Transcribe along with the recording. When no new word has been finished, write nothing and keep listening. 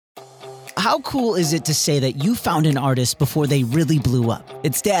how cool is it to say that you found an artist before they really blew up?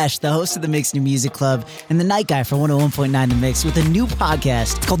 It's Dash, the host of the Mix New Music Club and the night guy for 101.9 The Mix with a new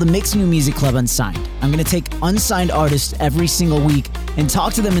podcast called the Mix New Music Club Unsigned. I'm going to take unsigned artists every single week and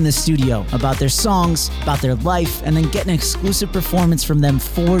talk to them in the studio about their songs, about their life, and then get an exclusive performance from them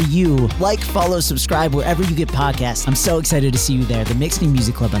for you. Like, follow, subscribe wherever you get podcasts. I'm so excited to see you there. The Mix New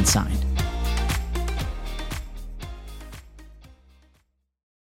Music Club Unsigned.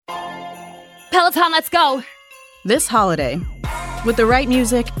 Peloton, let's go! This holiday, with the right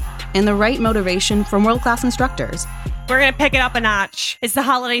music and the right motivation from world-class instructors, we're going to pick it up a notch. It's the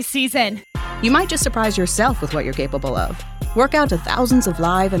holiday season. You might just surprise yourself with what you're capable of. Work out to thousands of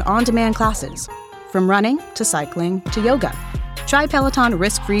live and on-demand classes, from running to cycling to yoga. Try Peloton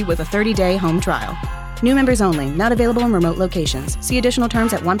risk-free with a 30-day home trial. New members only, not available in remote locations. See additional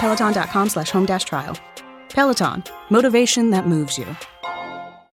terms at onepeloton.com/home-trial. Peloton, motivation that moves you.